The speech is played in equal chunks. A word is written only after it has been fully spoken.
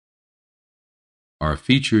Our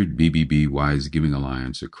featured BBB Wise Giving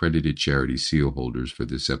Alliance accredited charity seal holders for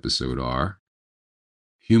this episode are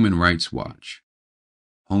Human Rights Watch,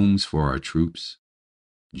 Homes for Our Troops,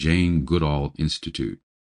 Jane Goodall Institute.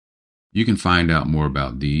 You can find out more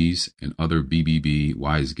about these and other BBB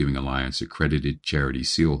Wise Giving Alliance accredited charity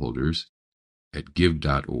seal holders at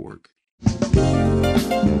give.org.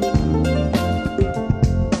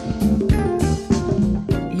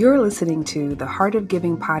 You're listening to the Heart of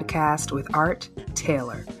Giving podcast with Art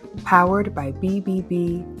Taylor, powered by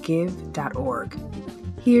bbbgive.org.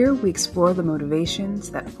 Here we explore the motivations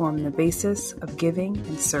that form the basis of giving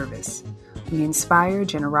and service. We inspire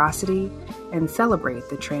generosity and celebrate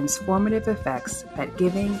the transformative effects that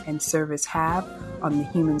giving and service have on the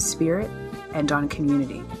human spirit and on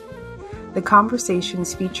community. The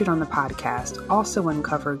conversations featured on the podcast also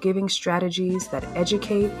uncover giving strategies that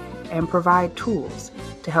educate and provide tools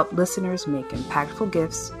to help listeners make impactful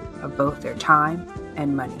gifts of both their time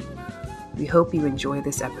and money. We hope you enjoy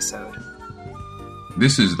this episode.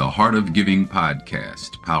 This is the Heart of Giving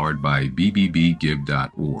podcast, powered by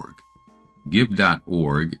bbbgive.org.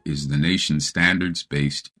 Give.org is the nation's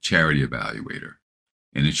standards-based charity evaluator,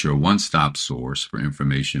 and it's your one-stop source for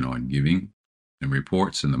information on giving and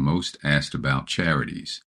reports on the most asked about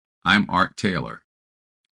charities. I'm Art Taylor.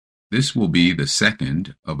 This will be the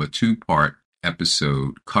second of a two-part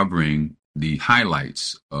episode covering the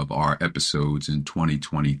highlights of our episodes in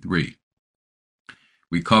 2023.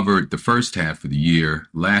 We covered the first half of the year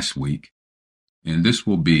last week, and this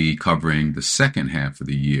will be covering the second half of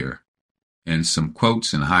the year and some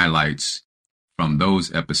quotes and highlights from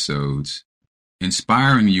those episodes,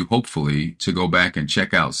 inspiring you hopefully to go back and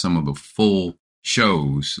check out some of the full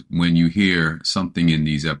shows when you hear something in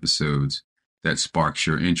these episodes that sparks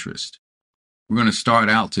your interest. We're going to start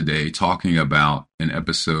out today talking about an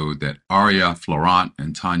episode that Aria Florent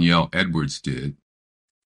and Tanyel Edwards did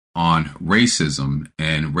on racism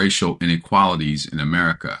and racial inequalities in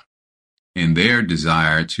America and their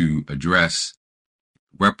desire to address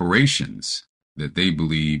reparations that they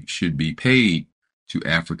believe should be paid to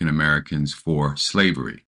African Americans for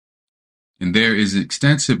slavery. And there is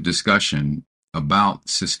extensive discussion about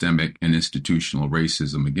systemic and institutional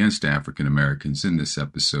racism against African Americans in this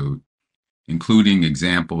episode, including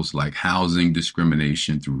examples like housing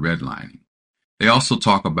discrimination through redlining. They also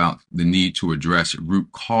talk about the need to address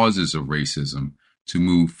root causes of racism to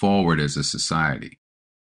move forward as a society.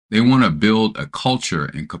 They want to build a culture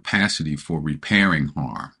and capacity for repairing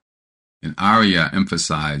harm. And Aria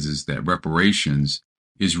emphasizes that reparations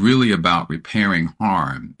is really about repairing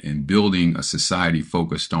harm and building a society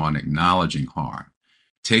focused on acknowledging harm,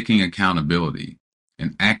 taking accountability,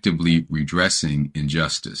 and actively redressing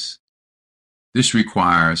injustice. This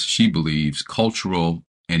requires, she believes, cultural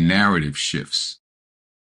and narrative shifts.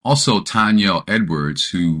 Also, Tanyel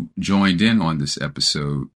Edwards, who joined in on this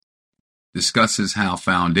episode, discusses how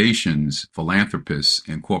foundations, philanthropists,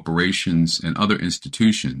 and corporations and other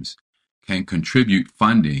institutions can contribute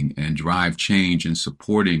funding and drive change in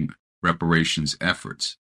supporting reparations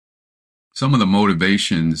efforts. Some of the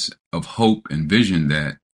motivations of hope and vision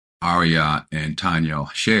that Aria and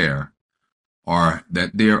Tanyel share are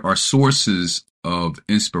that there are sources of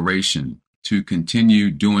inspiration to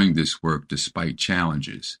continue doing this work despite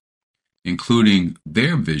challenges, including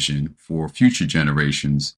their vision for future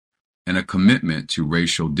generations and a commitment to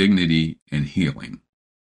racial dignity and healing.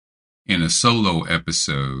 In a solo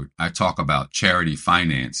episode, I talk about charity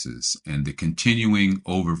finances and the continuing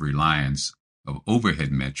over-reliance of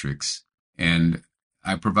overhead metrics, and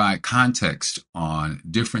I provide context on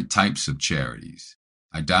different types of charities.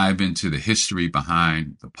 I dive into the history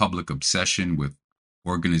behind the public obsession with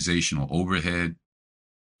organizational overhead,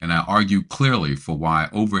 and I argue clearly for why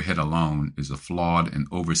overhead alone is a flawed and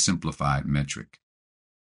oversimplified metric.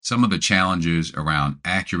 Some of the challenges around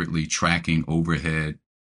accurately tracking overhead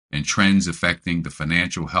and trends affecting the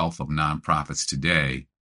financial health of nonprofits today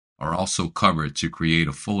are also covered to create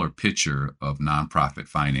a fuller picture of nonprofit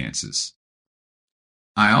finances.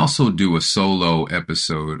 I also do a solo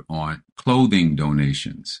episode on clothing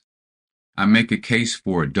donations. I make a case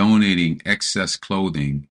for donating excess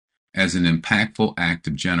clothing as an impactful act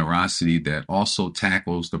of generosity that also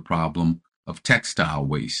tackles the problem of textile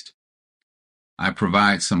waste. I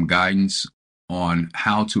provide some guidance on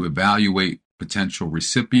how to evaluate potential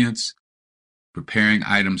recipients, preparing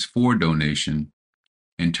items for donation,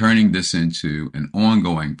 and turning this into an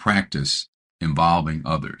ongoing practice involving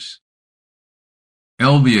others.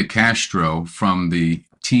 Elvia Castro from the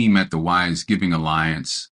team at the Wise Giving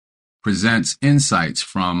Alliance presents insights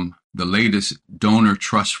from the latest Donor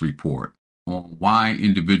Trust Report on why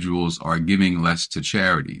individuals are giving less to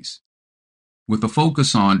charities. with a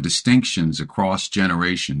focus on distinctions across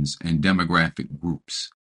generations and demographic groups.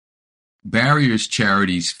 Barriers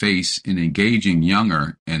charities face in engaging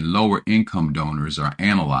younger and lower income donors are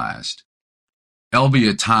analyzed.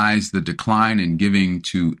 Elvia ties the decline in giving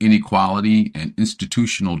to inequality and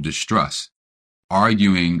institutional distrust,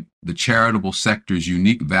 arguing the charitable sector's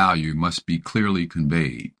unique value must be clearly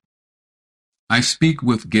conveyed. I speak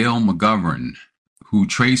with Gail McGovern, who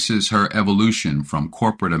traces her evolution from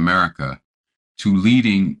corporate America to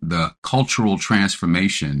leading the cultural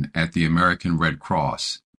transformation at the American Red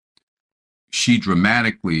Cross. She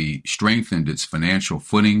dramatically strengthened its financial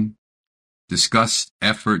footing, discussed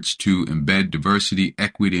efforts to embed diversity,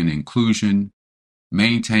 equity, and inclusion,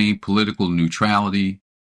 maintain political neutrality,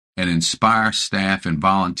 and inspire staff and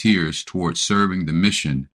volunteers towards serving the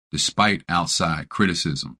mission despite outside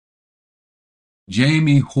criticism.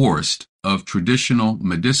 Jamie Horst of Traditional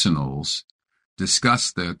Medicinals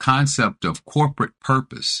discussed the concept of corporate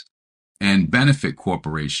purpose and benefit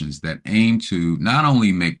corporations that aim to not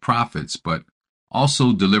only make profits but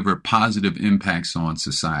also deliver positive impacts on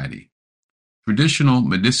society. Traditional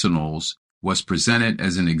Medicinals was presented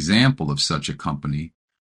as an example of such a company,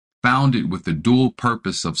 founded with the dual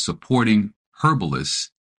purpose of supporting herbalists,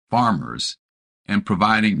 farmers, and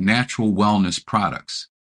providing natural wellness products.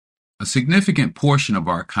 A significant portion of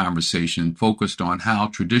our conversation focused on how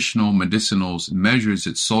Traditional Medicinals measures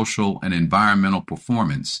its social and environmental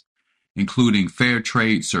performance, including fair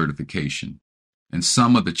trade certification, and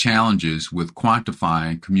some of the challenges with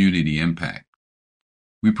quantifying community impact.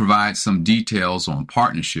 We provide some details on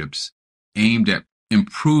partnerships aimed at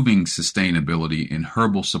improving sustainability in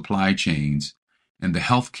herbal supply chains and the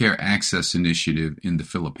Healthcare Access Initiative in the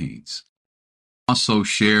Philippines. Also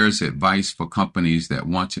shares advice for companies that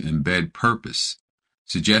want to embed purpose,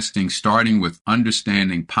 suggesting starting with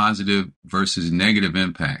understanding positive versus negative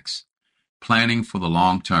impacts, planning for the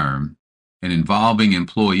long term, and involving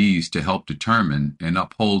employees to help determine and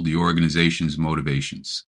uphold the organization's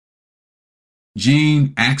motivations.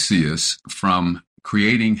 Jean Axius from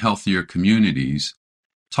Creating Healthier Communities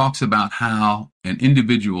talks about how an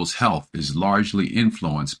individual's health is largely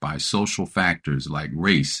influenced by social factors like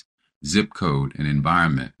race, zip code, and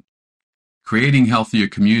environment. Creating Healthier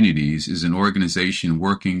Communities is an organization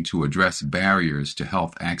working to address barriers to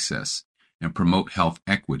health access and promote health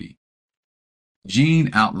equity. Jean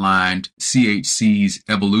outlined CHC's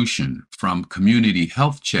evolution from community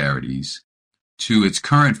health charities to its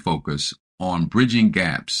current focus on bridging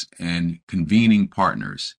gaps and convening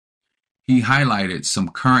partners. He highlighted some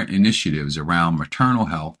current initiatives around maternal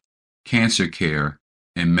health, cancer care,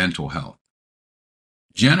 and mental health.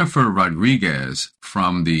 Jennifer Rodriguez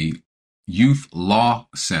from the Youth Law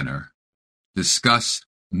Center discussed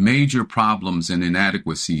major problems and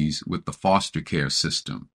inadequacies with the foster care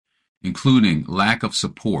system, including lack of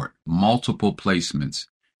support, multiple placements,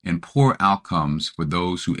 and poor outcomes for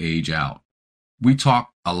those who age out. We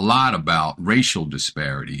talk a lot about racial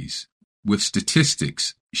disparities, with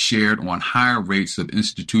statistics shared on higher rates of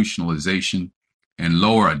institutionalization and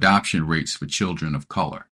lower adoption rates for children of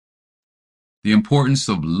color. The importance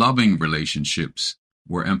of loving relationships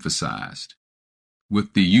were emphasized,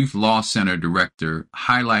 with the Youth Law Center director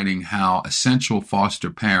highlighting how essential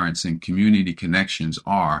foster parents and community connections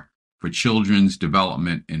are for children's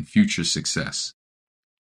development and future success.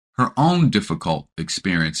 Her own difficult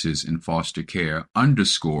experiences in foster care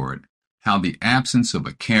underscored how the absence of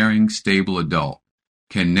a caring, stable adult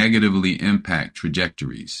can negatively impact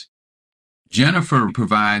trajectories. Jennifer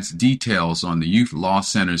provides details on the Youth Law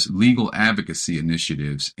Center's legal advocacy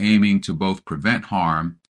initiatives aiming to both prevent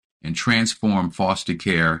harm and transform foster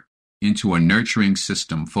care into a nurturing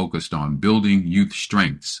system focused on building youth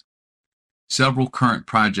strengths. Several current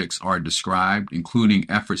projects are described, including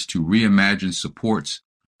efforts to reimagine supports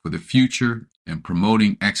for the future and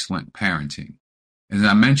promoting excellent parenting. As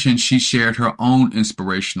I mentioned, she shared her own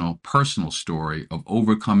inspirational personal story of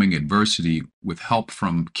overcoming adversity with help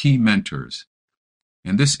from key mentors,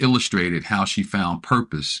 and this illustrated how she found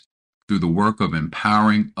purpose through the work of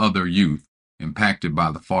empowering other youth impacted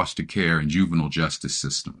by the foster care and juvenile justice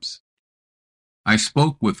systems. I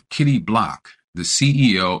spoke with Kitty Block, the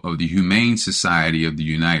CEO of the Humane Society of the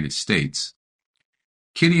United States.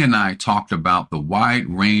 Kitty and I talked about the wide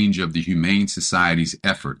range of the Humane Society's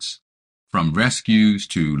efforts, from rescues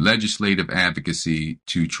to legislative advocacy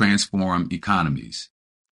to transform economies.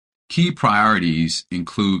 Key priorities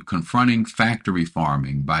include confronting factory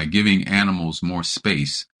farming by giving animals more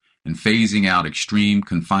space and phasing out extreme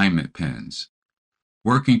confinement pens,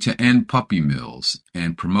 working to end puppy mills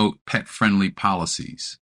and promote pet-friendly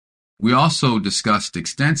policies. We also discussed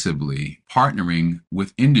extensively partnering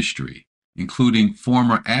with industry including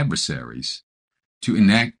former adversaries, to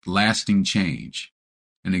enact lasting change.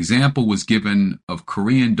 An example was given of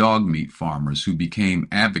Korean dog meat farmers who became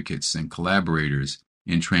advocates and collaborators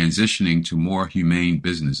in transitioning to more humane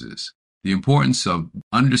businesses. The importance of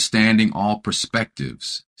understanding all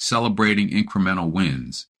perspectives, celebrating incremental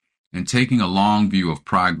wins, and taking a long view of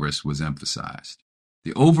progress was emphasized.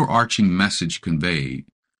 The overarching message conveyed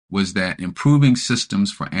was that improving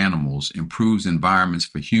systems for animals improves environments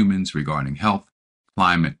for humans regarding health,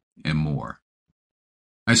 climate, and more.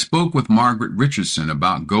 I spoke with Margaret Richardson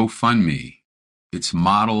about GoFundMe, its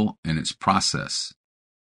model, and its process.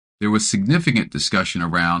 There was significant discussion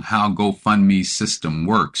around how GoFundMe's system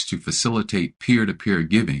works to facilitate peer-to-peer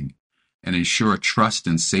giving and ensure trust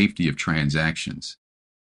and safety of transactions.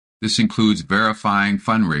 This includes verifying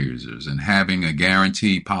fundraisers and having a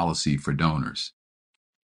guarantee policy for donors.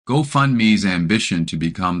 GoFundMe's ambition to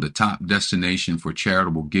become the top destination for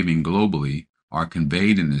charitable giving globally are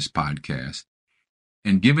conveyed in this podcast,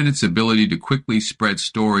 and given its ability to quickly spread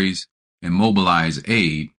stories and mobilize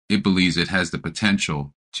aid, it believes it has the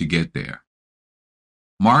potential to get there.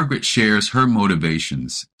 Margaret shares her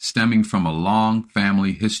motivations stemming from a long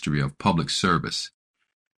family history of public service.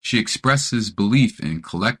 She expresses belief in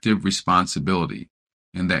collective responsibility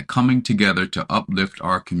and that coming together to uplift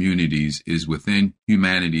our communities is within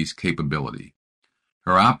humanity's capability.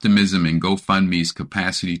 Her optimism in GoFundMe's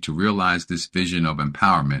capacity to realize this vision of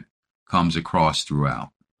empowerment comes across throughout.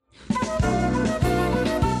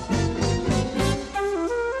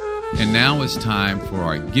 And now it's time for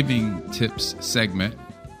our Giving Tips segment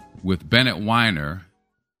with Bennett Weiner,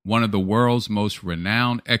 one of the world's most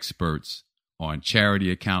renowned experts on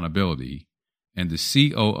charity accountability and the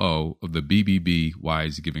COO of the BBB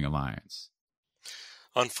Wise Giving Alliance.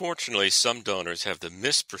 Unfortunately, some donors have the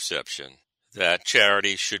misperception that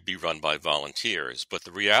charity should be run by volunteers, but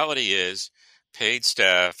the reality is paid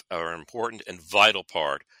staff are an important and vital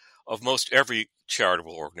part of most every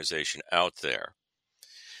charitable organization out there.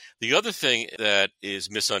 The other thing that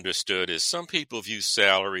is misunderstood is some people view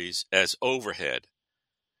salaries as overhead.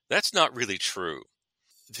 That's not really true.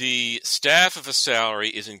 The staff of a salary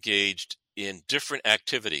is engaged in different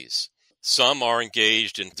activities. Some are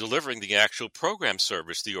engaged in delivering the actual program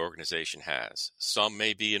service the organization has. Some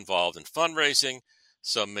may be involved in fundraising,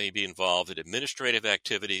 some may be involved in administrative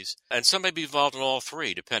activities, and some may be involved in all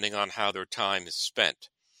three, depending on how their time is spent.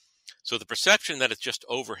 So the perception that it's just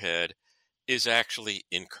overhead is actually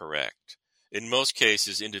incorrect. In most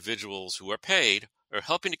cases, individuals who are paid are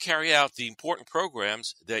helping to carry out the important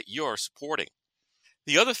programs that you're supporting.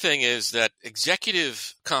 The other thing is that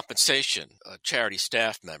executive compensation, charity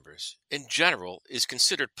staff members, in general, is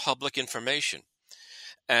considered public information.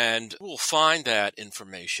 And we'll find that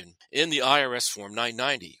information in the IRS Form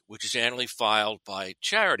 990, which is annually filed by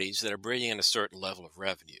charities that are bringing in a certain level of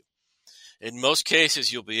revenue. In most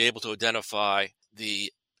cases, you'll be able to identify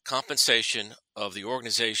the compensation of the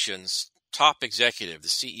organization's top executive, the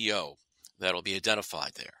CEO, that'll be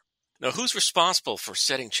identified there. Now, who's responsible for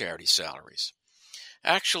setting charity salaries?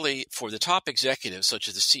 Actually, for the top executives, such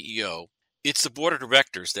as the CEO, it's the board of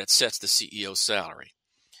directors that sets the CEO's salary.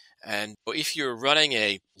 And if you're running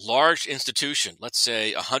a large institution, let's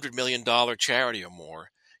say a $100 million charity or more,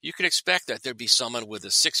 you can expect that there'd be someone with a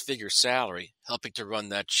six-figure salary helping to run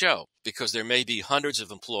that show, because there may be hundreds of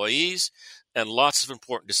employees and lots of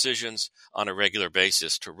important decisions on a regular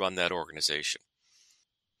basis to run that organization.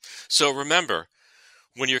 So remember,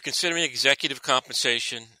 when you're considering executive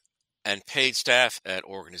compensation and paid staff at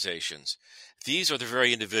organizations, these are the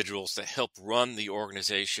very individuals that help run the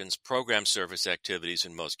organization's program service activities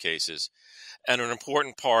in most cases, and are an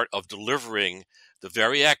important part of delivering the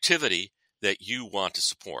very activity that you want to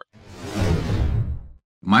support.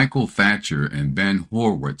 Michael Thatcher and Ben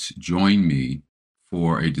Horowitz joined me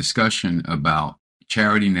for a discussion about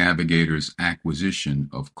Charity Navigator's acquisition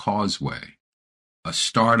of Causeway, a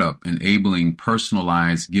startup enabling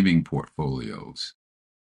personalized giving portfolios.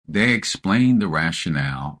 They explain the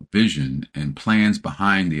rationale, vision, and plans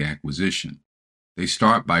behind the acquisition. They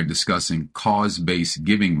start by discussing cause-based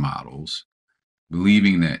giving models,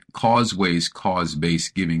 believing that Causeway's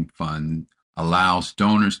cause-based giving fund allows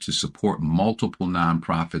donors to support multiple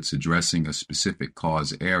nonprofits addressing a specific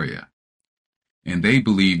cause area. And they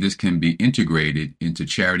believe this can be integrated into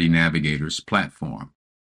Charity Navigator's platform.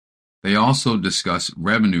 They also discuss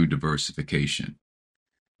revenue diversification.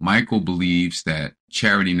 Michael believes that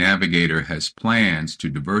Charity Navigator has plans to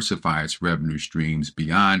diversify its revenue streams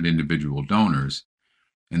beyond individual donors,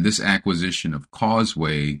 and this acquisition of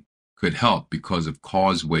Causeway could help because of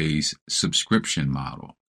Causeway's subscription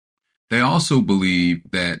model. They also believe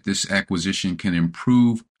that this acquisition can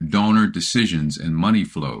improve donor decisions and money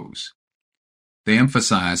flows. They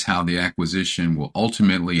emphasize how the acquisition will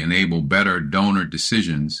ultimately enable better donor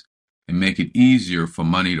decisions and make it easier for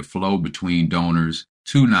money to flow between donors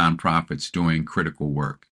to nonprofits doing critical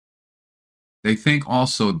work. They think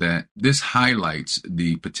also that this highlights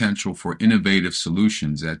the potential for innovative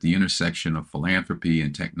solutions at the intersection of philanthropy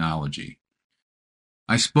and technology.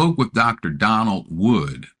 I spoke with Dr. Donald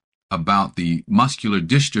Wood about the Muscular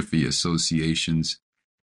Dystrophy Association's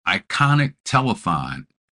iconic telethon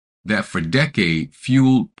that for decades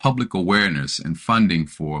fueled public awareness and funding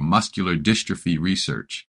for muscular dystrophy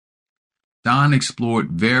research. Don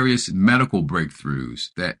explored various medical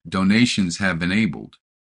breakthroughs that donations have enabled,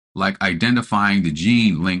 like identifying the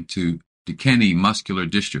gene linked to Duchenne muscular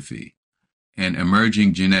dystrophy and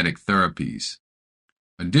emerging genetic therapies.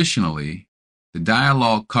 Additionally, the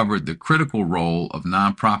dialogue covered the critical role of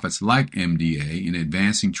nonprofits like MDA in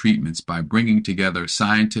advancing treatments by bringing together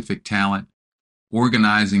scientific talent,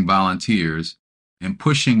 organizing volunteers, and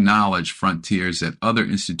pushing knowledge frontiers that other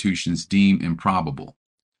institutions deem improbable.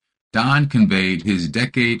 Don conveyed his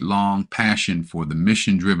decade-long passion for the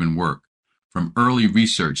mission-driven work, from early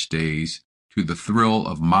research days to the thrill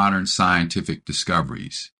of modern scientific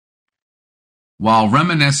discoveries. While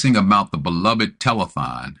reminiscing about the beloved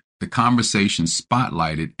telethon, the conversation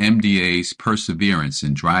spotlighted MDA's perseverance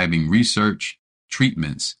in driving research,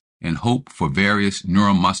 treatments, and hope for various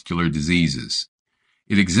neuromuscular diseases.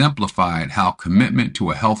 It exemplified how commitment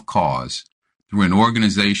to a health cause through an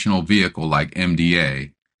organizational vehicle like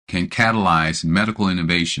MDA can catalyze medical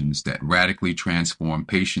innovations that radically transform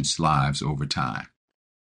patients' lives over time.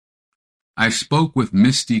 I spoke with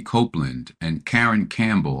Misty Copeland and Karen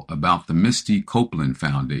Campbell about the Misty Copeland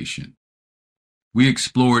Foundation. We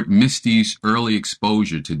explored Misty's early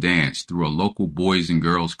exposure to dance through a local boys and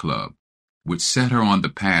girls club, which set her on the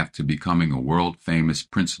path to becoming a world-famous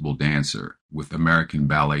principal dancer with American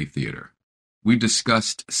Ballet Theater. We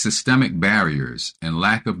discussed systemic barriers and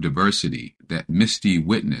lack of diversity that Misty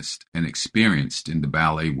witnessed and experienced in the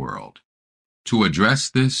ballet world. To address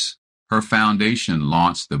this, her foundation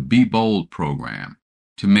launched the Be Bold program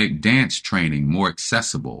to make dance training more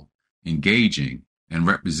accessible, engaging, and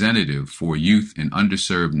representative for youth in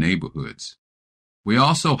underserved neighborhoods. We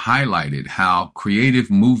also highlighted how creative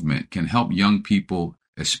movement can help young people,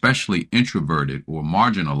 especially introverted or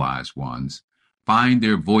marginalized ones, find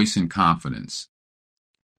their voice and confidence.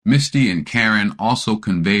 Misty and Karen also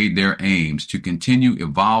conveyed their aims to continue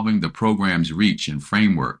evolving the program's reach and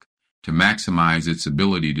framework to maximize its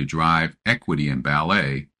ability to drive equity in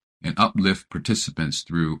ballet and uplift participants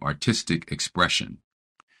through artistic expression.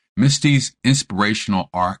 Misty's inspirational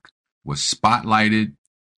arc was spotlighted.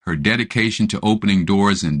 Her dedication to opening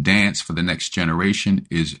doors in dance for the next generation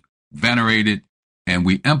is venerated, and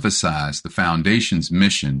we emphasize the foundation's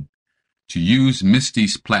mission to use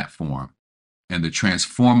Misty's platform and the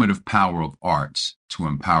transformative power of arts to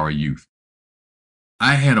empower youth.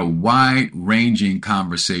 I had a wide-ranging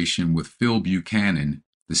conversation with Phil Buchanan,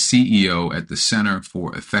 the CEO at the Center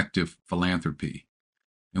for Effective Philanthropy,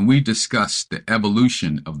 and we discussed the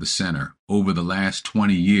evolution of the center over the last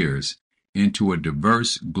 20 years into a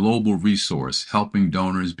diverse global resource helping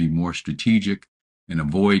donors be more strategic and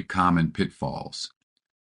avoid common pitfalls.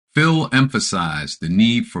 Phil emphasized the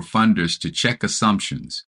need for funders to check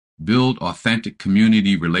assumptions, build authentic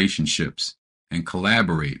community relationships, and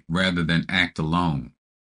collaborate rather than act alone.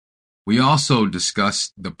 We also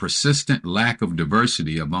discussed the persistent lack of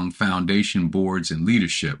diversity among foundation boards and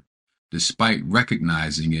leadership, despite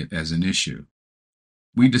recognizing it as an issue.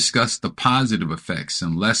 We discussed the positive effects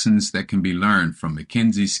and lessons that can be learned from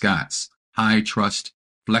Mackenzie Scott's high-trust,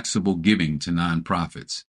 flexible giving to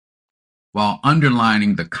nonprofits, while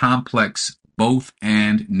underlining the complex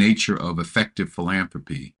both-and nature of effective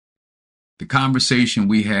philanthropy. The conversation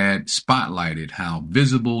we had spotlighted how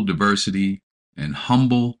visible diversity and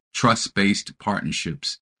humble, trust-based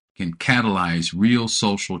partnerships can catalyze real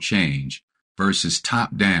social change versus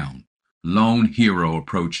top-down, lone hero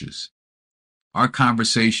approaches. Our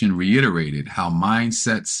conversation reiterated how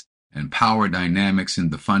mindsets and power dynamics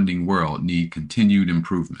in the funding world need continued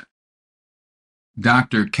improvement.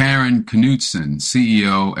 Dr. Karen Knudsen,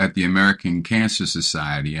 CEO at the American Cancer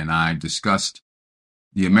Society, and I discussed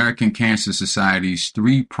the American Cancer Society's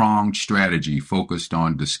three-pronged strategy focused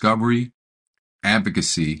on discovery,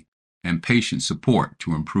 advocacy, and patient support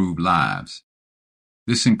to improve lives.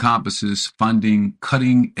 This encompasses funding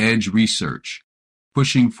cutting-edge research,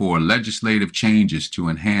 pushing for legislative changes to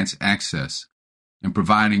enhance access, and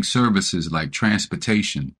providing services like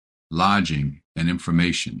transportation, lodging, and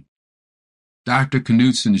information. Dr.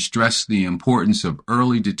 Knudsen stressed the importance of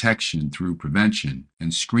early detection through prevention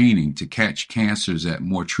and screening to catch cancers at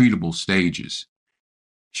more treatable stages.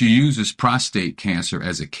 She uses prostate cancer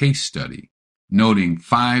as a case study, noting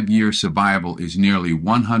 5-year survival is nearly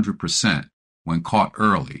 100% when caught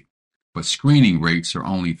early, but screening rates are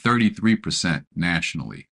only 33%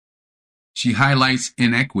 nationally. She highlights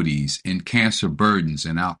inequities in cancer burdens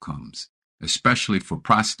and outcomes, especially for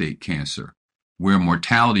prostate cancer, where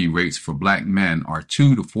mortality rates for Black men are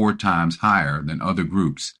 2 to 4 times higher than other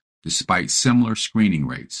groups, despite similar screening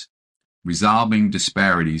rates. Resolving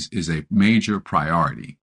disparities is a major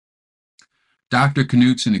priority. Dr.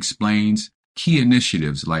 Knudsen explains key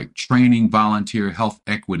initiatives like training volunteer health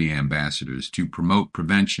equity ambassadors to promote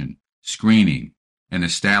prevention, screening, and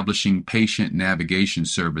establishing patient navigation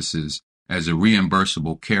services as a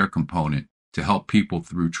reimbursable care component to help people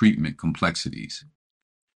through treatment complexities.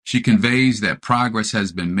 She conveys that progress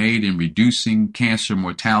has been made in reducing cancer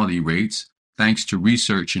mortality rates thanks to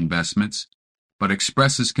research investments, but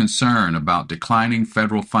expresses concern about declining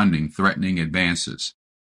federal funding threatening advances.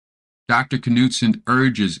 Dr. Knudsen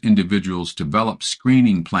urges individuals to develop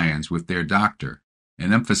screening plans with their doctor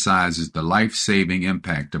and emphasizes the life-saving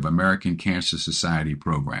impact of American Cancer Society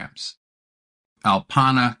programs.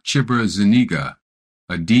 Alpana Chibra-Zuniga,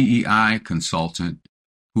 a DEI consultant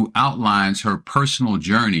who outlines her personal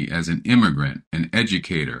journey as an immigrant and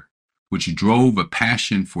educator, which drove a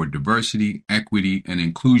passion for diversity, equity, and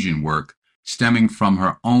inclusion work stemming from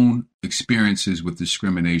her own experiences with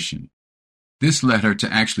discrimination. This led her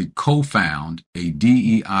to actually co-found a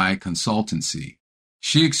DEI consultancy.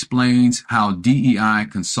 She explains how DEI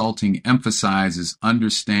consulting emphasizes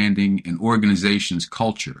understanding an organization's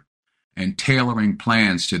culture and tailoring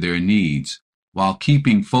plans to their needs while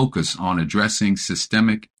keeping focus on addressing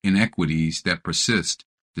systemic inequities that persist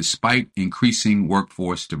despite increasing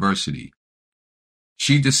workforce diversity.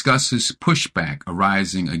 She discusses pushback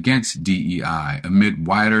arising against DEI amid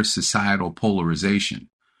wider societal polarization,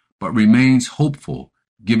 but remains hopeful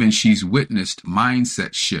given she's witnessed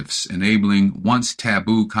mindset shifts enabling once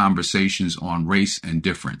taboo conversations on race and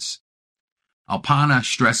difference. Alpana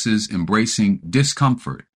stresses embracing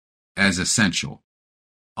discomfort as essential.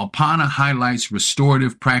 Alpana highlights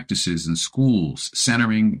restorative practices in schools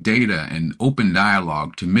centering data and open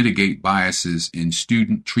dialogue to mitigate biases in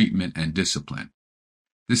student treatment and discipline.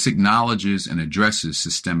 This acknowledges and addresses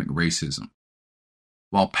systemic racism.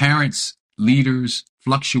 While parents, leaders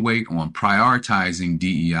fluctuate on prioritizing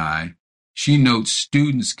DEI, she notes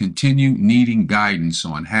students continue needing guidance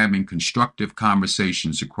on having constructive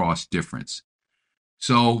conversations across difference.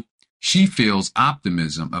 So she feels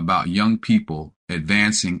optimism about young people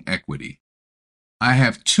advancing equity. I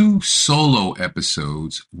have 2 solo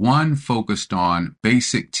episodes, one focused on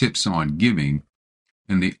basic tips on giving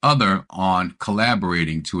and the other on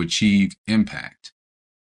collaborating to achieve impact.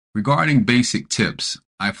 Regarding basic tips,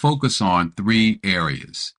 I focus on 3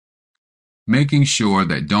 areas: making sure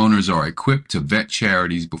that donors are equipped to vet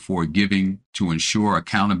charities before giving to ensure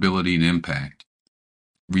accountability and impact,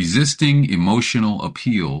 resisting emotional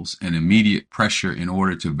appeals and immediate pressure in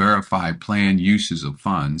order to verify planned uses of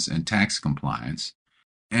funds and tax compliance,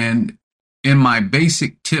 and in my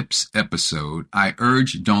basic tips episode, I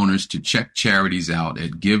urge donors to check charities out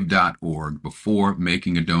at give.org before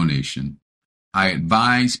making a donation. I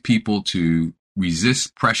advise people to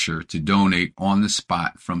resist pressure to donate on the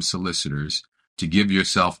spot from solicitors, to give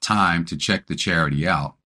yourself time to check the charity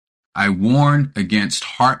out. I warn against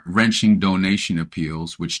heart-wrenching donation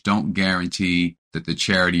appeals which don't guarantee that the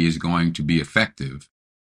charity is going to be effective.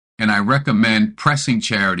 And I recommend pressing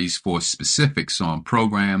charities for specifics on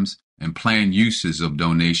programs and planned uses of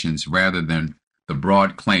donations rather than the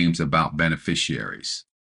broad claims about beneficiaries.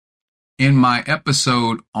 In my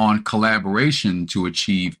episode on collaboration to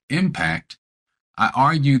achieve impact, I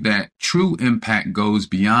argue that true impact goes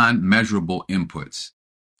beyond measurable inputs,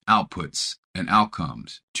 outputs, and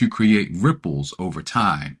outcomes to create ripples over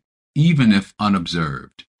time, even if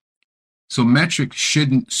unobserved. So metrics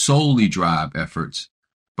shouldn't solely drive efforts,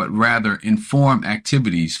 but rather inform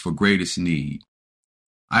activities for greatest need.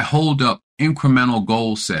 I hold up incremental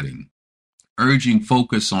goal setting, urging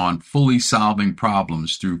focus on fully solving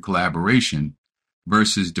problems through collaboration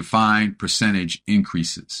versus defined percentage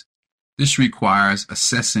increases. This requires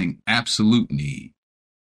assessing absolute need.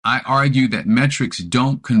 I argue that metrics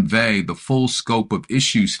don't convey the full scope of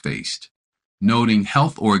issues faced, noting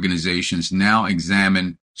health organizations now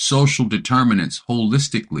examine social determinants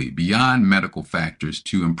holistically beyond medical factors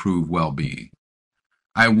to improve well-being.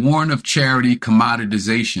 I warn of charity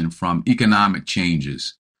commoditization from economic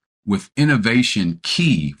changes, with innovation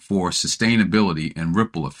key for sustainability and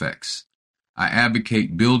ripple effects. I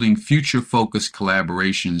advocate building future-focused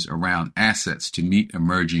collaborations around assets to meet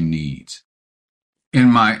emerging needs. In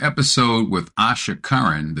my episode with Asha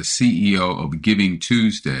Curran, the CEO of Giving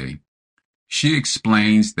Tuesday, she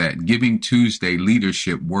explains that Giving Tuesday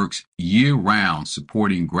leadership works year-round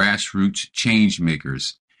supporting grassroots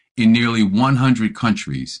change-makers in nearly 100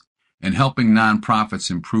 countries and helping nonprofits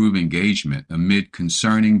improve engagement amid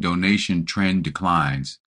concerning donation trend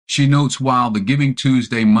declines. She notes while the Giving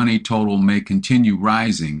Tuesday money total may continue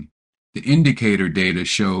rising, the indicator data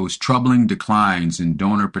shows troubling declines in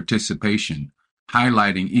donor participation,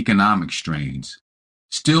 highlighting economic strains.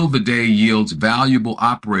 Still, the day yields valuable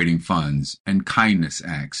operating funds and kindness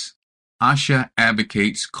acts. Asha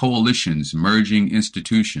advocates coalitions merging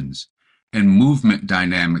institutions and movement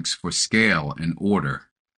dynamics for scale and order,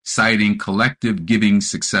 citing collective giving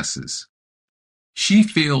successes. She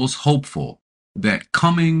feels hopeful that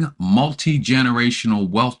coming multi-generational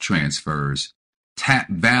wealth transfers tap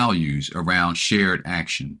values around shared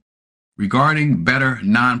action. Regarding better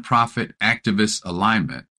nonprofit activist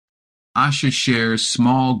alignment, Asha shares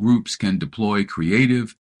small groups can deploy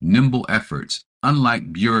creative, nimble efforts,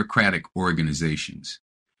 unlike bureaucratic organizations.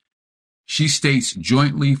 She states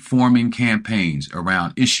jointly forming campaigns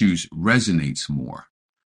around issues resonates more.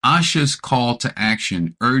 Asha's call to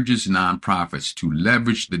action urges nonprofits to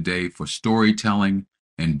leverage the day for storytelling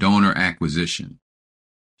and donor acquisition.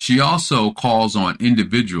 She also calls on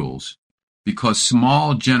individuals because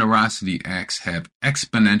small generosity acts have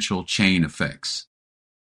exponential chain effects.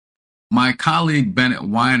 My colleague Bennett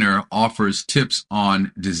Weiner offers tips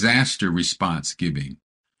on disaster response giving,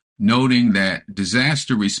 noting that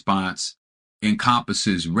disaster response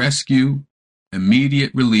encompasses rescue,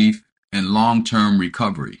 immediate relief, and long-term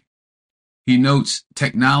recovery. He notes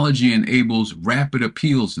technology enables rapid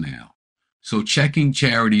appeals now, so checking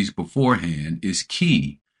charities beforehand is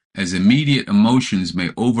key as immediate emotions may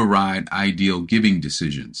override ideal giving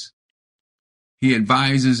decisions. He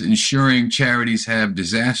advises ensuring charities have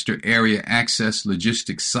disaster area access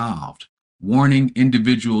logistics solved, warning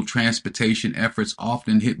individual transportation efforts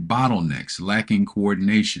often hit bottlenecks lacking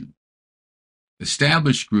coordination.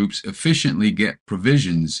 Established groups efficiently get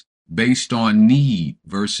provisions based on need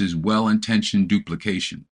versus well-intentioned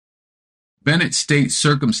duplication. Bennett states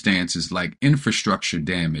circumstances like infrastructure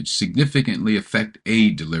damage significantly affect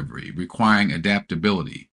aid delivery, requiring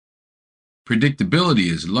adaptability. Predictability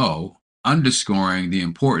is low, underscoring the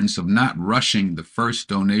importance of not rushing the first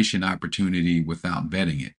donation opportunity without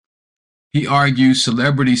vetting it. He argues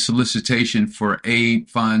celebrity solicitation for aid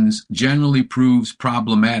funds generally proves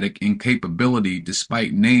problematic in capability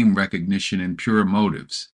despite name recognition and pure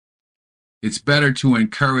motives. It's better to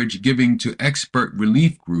encourage giving to expert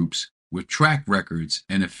relief groups with track records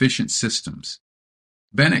and efficient systems.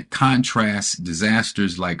 Bennett contrasts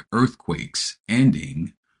disasters like earthquakes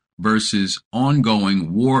ending versus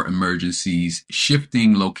ongoing war emergencies,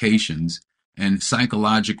 shifting locations, and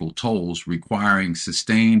psychological tolls requiring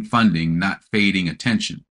sustained funding, not fading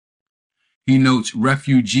attention. He notes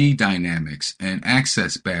refugee dynamics and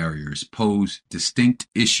access barriers pose distinct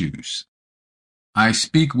issues. I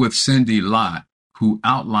speak with Cindy Lott, who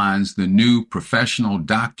outlines the new professional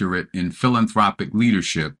doctorate in philanthropic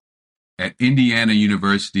leadership at Indiana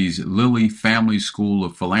University's Lilly Family School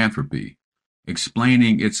of Philanthropy,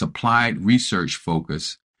 explaining its applied research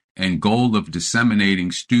focus and goal of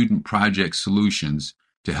disseminating student project solutions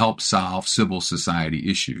to help solve civil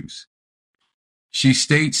society issues. She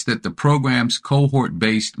states that the program's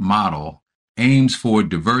cohort-based model aims for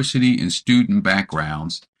diversity in student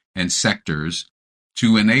backgrounds and sectors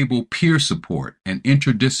to enable peer support and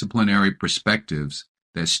interdisciplinary perspectives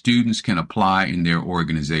that students can apply in their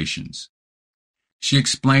organizations. She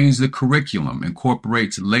explains the curriculum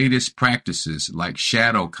incorporates latest practices like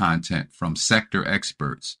shadow content from sector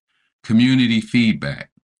experts, community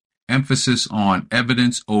feedback, emphasis on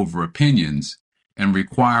evidence over opinions, and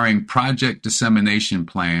requiring project dissemination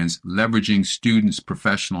plans leveraging students'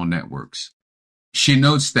 professional networks. She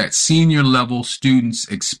notes that senior-level students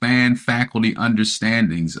expand faculty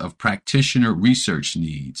understandings of practitioner research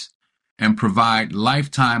needs and provide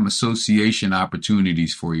lifetime association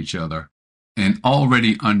opportunities for each other and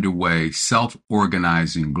already underway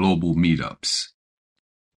self-organizing global meetups.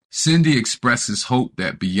 Cindy expresses hope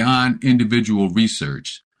that beyond individual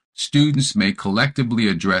research, students may collectively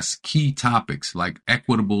address key topics like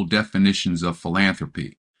equitable definitions of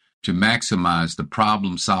philanthropy to maximize the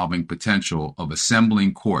problem-solving potential of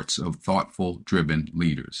assembling courts of thoughtful, driven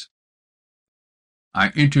leaders.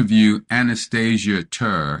 I interview Anastasia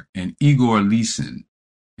Tur and Igor Lisin,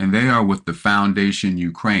 and they are with the Foundation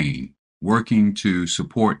Ukraine, working to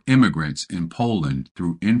support immigrants in Poland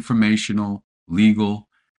through informational, legal,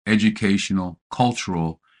 educational,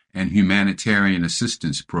 cultural, and humanitarian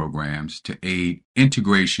assistance programs to aid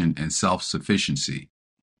integration and self-sufficiency.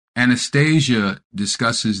 Anastasia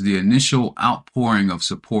discusses the initial outpouring of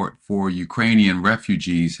support for Ukrainian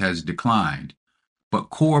refugees has declined, but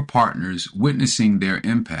core partners witnessing their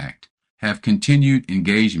impact have continued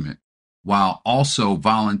engagement while also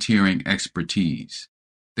volunteering expertise.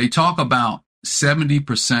 They talk about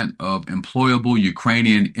 70% of employable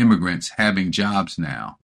Ukrainian immigrants having jobs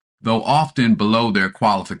now, though often below their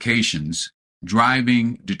qualifications,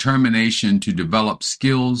 driving determination to develop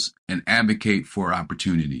skills and advocate for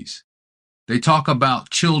opportunities. They talk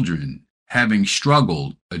about children having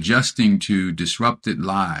struggled adjusting to disrupted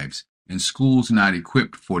lives and schools not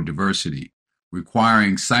equipped for diversity,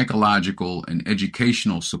 requiring psychological and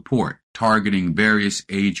educational support targeting various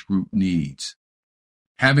age group needs.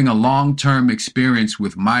 Having a long-term experience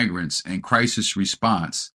with migrants and crisis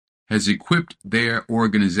response has equipped their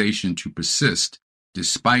organization to persist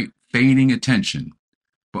despite fading attention,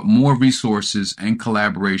 but more resources and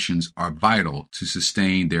collaborations are vital to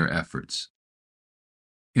sustain their efforts.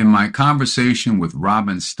 In my conversation with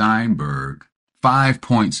Robin Steinberg, 5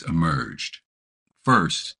 points emerged.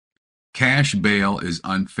 First, cash bail is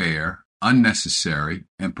unfair, unnecessary,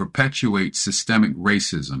 and perpetuates systemic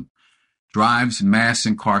racism, drives mass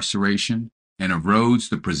incarceration, and erodes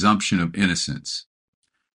the presumption of innocence.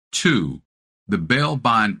 2, the bail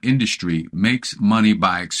bond industry makes money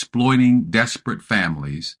by exploiting desperate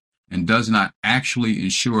families and does not actually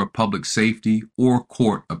ensure public safety or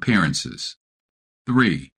court appearances.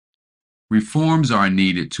 3, reforms are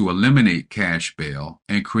needed to eliminate cash bail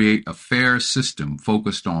and create a fair system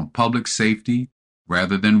focused on public safety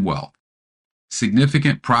rather than wealth.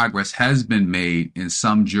 Significant progress has been made in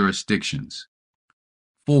some jurisdictions.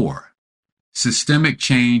 4, systemic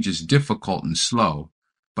change is difficult and slow,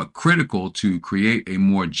 but critical to create a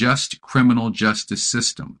more just criminal justice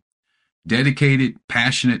system. Dedicated,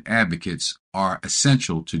 passionate advocates are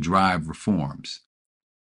essential to drive reforms.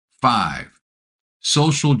 5,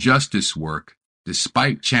 social justice work,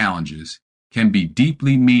 despite challenges, can be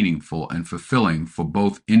deeply meaningful and fulfilling for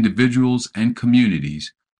both individuals and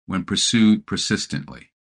communities when pursued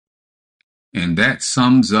persistently. And that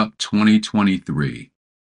sums up 2023.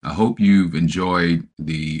 I hope you've enjoyed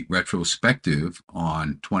the retrospective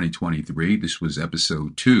on 2023. This was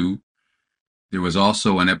episode 2. There was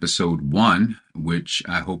also an episode 1, which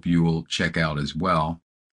I hope you will check out as well.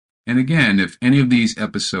 And again, if any of these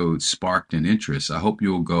episodes sparked an interest, I hope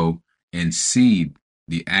you'll go and see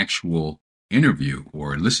the actual interview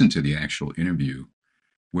or listen to the actual interview,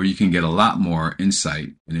 where you can get a lot more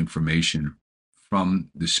insight and information from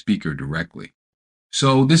the speaker directly.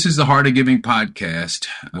 So this is the Heart of Giving podcast.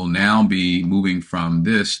 We'll now be moving from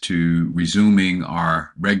this to resuming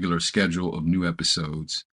our regular schedule of new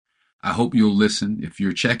episodes. I hope you'll listen. If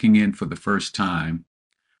you're checking in for the first time,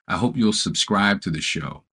 I hope you'll subscribe to the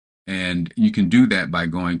show. And you can do that by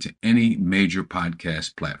going to any major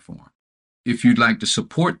podcast platform. If you'd like to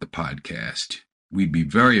support the podcast, we'd be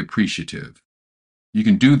very appreciative. You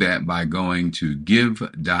can do that by going to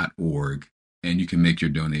give.org, and you can make your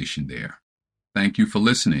donation there. Thank you for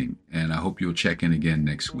listening, and I hope you'll check in again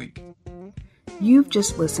next week. You've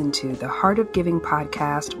just listened to the Heart of Giving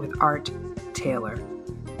podcast with Art Taylor.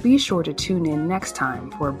 Be sure to tune in next time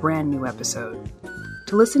for a brand new episode.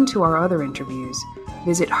 To listen to our other interviews,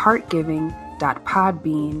 visit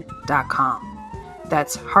heartgiving.podbean.com.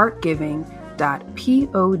 That's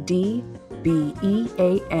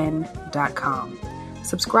heartgiving.podbean.com.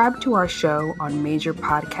 Subscribe to our show on major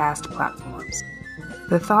podcast platforms.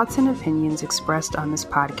 The thoughts and opinions expressed on this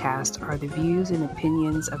podcast are the views and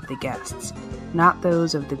opinions of the guests, not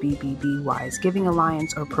those of the BBB Wise Giving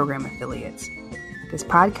Alliance or program affiliates. This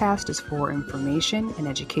podcast is for information and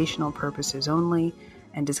educational purposes only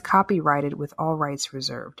and is copyrighted with all rights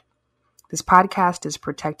reserved. This podcast is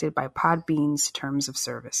protected by Podbean's terms of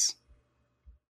service.